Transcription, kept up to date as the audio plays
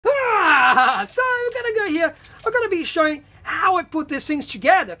Yeah, so we're gonna go here. I'm gonna be showing how I put these things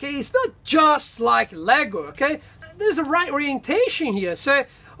together, okay? It's not just like Lego, okay? There's a right orientation here. So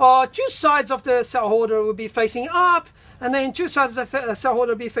two sides of the cell holder will be facing up, and then two sides of the cell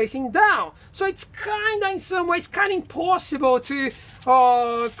holder will be facing down. So it's kind of, in some ways, kind of impossible to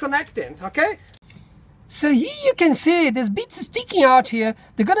connect them, okay? So here you can see there's bits sticking out here.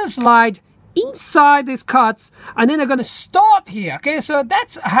 They're gonna slide inside these cuts, and then they're going to stop here, okay? So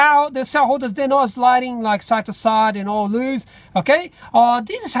that's how the cell holders, they're not sliding like side to side and all loose, okay?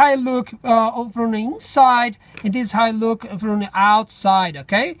 This is how it look from the inside, and this is how it look from the outside,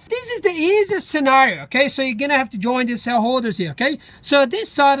 okay? This is the easiest scenario, okay? So you're gonna have to join these cell holders here, okay? So this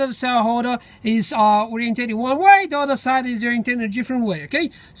side of the cell holder is oriented in one way, the other side is oriented in a different way, okay?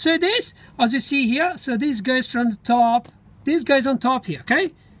 So this, as you see here, so this goes from the top, this goes on top here,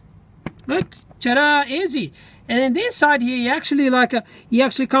 okay? Look, ta-da, easy. And then this side here, he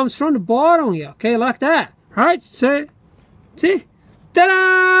actually comes from the bottom here, okay, like that, right? So, see,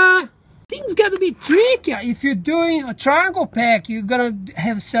 ta-da! Things got to be trickier. If you're doing a triangle pack, you're gonna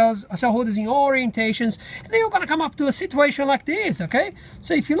have cell holders in all orientations, and then you're gonna come up to a situation like this, okay?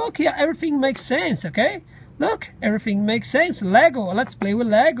 So if you look here, everything makes sense, okay? Look, everything makes sense. Lego, let's play with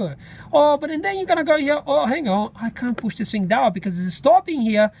Lego. Oh, but then you're gonna go here. Oh, hang on, I can't push this thing down because it's stopping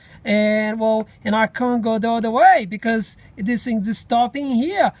here, and well, and I can't go the other way because this thing is stopping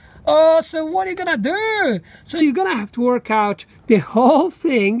here. Oh, so what are you gonna do? So you're gonna have to work out the whole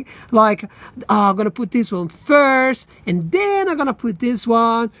thing. Like, I'm gonna put this one first, and then I'm gonna put this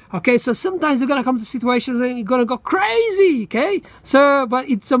one. Okay, so sometimes you're gonna come to situations and you're gonna go crazy. Okay, so but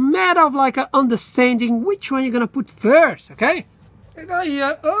it's a matter of like understanding which one you're gonna put first. Okay. I go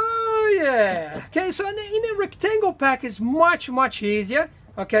here. Oh yeah. Okay, so in a rectangle pack is much easier.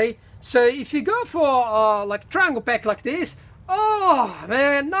 Okay, so if you go for like triangle pack like this. Oh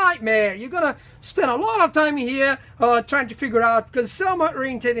man, nightmare. You're gonna spend a lot of time here trying to figure out, because some are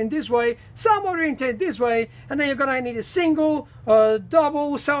oriented in this way, some are oriented this way, and then you're gonna need a single,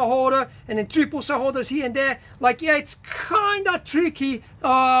 double cell holder, and then triple cell holders here and there. Like, yeah, it's kind of tricky.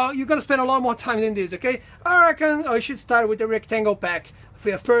 You're gonna spend a lot more time than this, okay? I reckon I should start with the rectangle pack for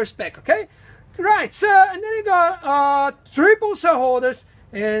your first pack, okay? Right, so, and then you got triple cell holders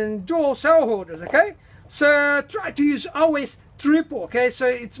and dual cell holders, okay? So try to use always triple, okay? So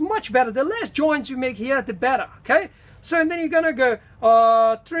it's much better. The less joints you make here, the better, okay? So and then you're gonna go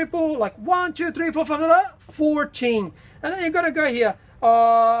triple, like 1, 2, 3, 4, 5, 14. And then you're gonna go here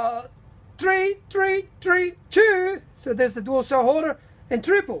 3, 3, 3, 2. So there's the dual cell holder and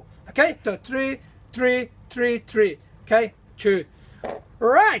triple, okay? So 3, 3, 3, 3, okay? 2.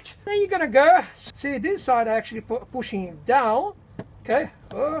 Right. Then you're gonna go. See this side actually pushing it down, okay?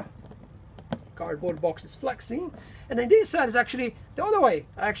 Cardboard box is flexing, and then this side is actually the other way.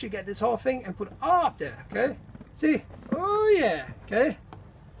 I actually get this whole thing and put it up there, okay? See? Oh yeah, okay?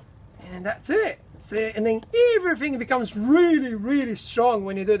 And that's it. See? And then everything becomes really strong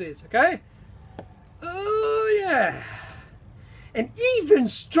when you do this, okay? Oh yeah. And even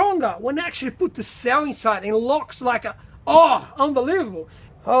stronger when I actually put the cell inside and it locks like a, oh, unbelievable.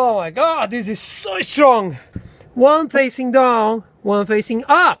 Oh my god, this is so strong. One facing down, one facing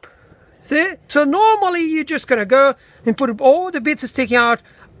up. See? So normally you're just gonna go and put all the bits sticking out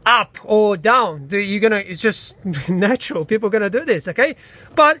up or down. It's just natural. People are gonna do this, okay?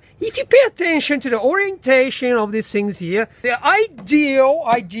 But if you pay attention to the orientation of these things here, the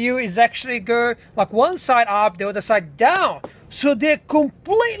ideal is actually go like one side up, the other side down. So they're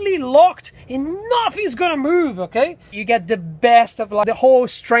completely locked and nothing's gonna move, okay? You get the best of like the whole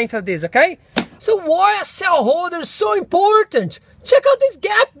strength of this, okay? So why are cell holders so important? Check out this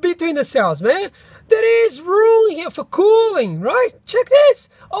gap between the cells, man. There is room here for cooling, right? Check this.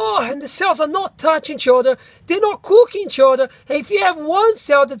 Oh, and the cells are not touching each other. They're not cooking each other. And if you have one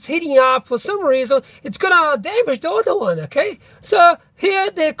cell that's heating up for some reason, it's gonna damage the other one, okay? So here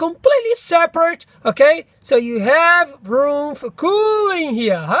they're completely separate, okay? So you have room for cooling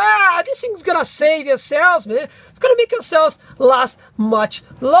here. Ah, this thing's gonna save your cells, man. It's gonna make your cells last much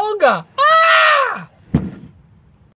longer. Ah!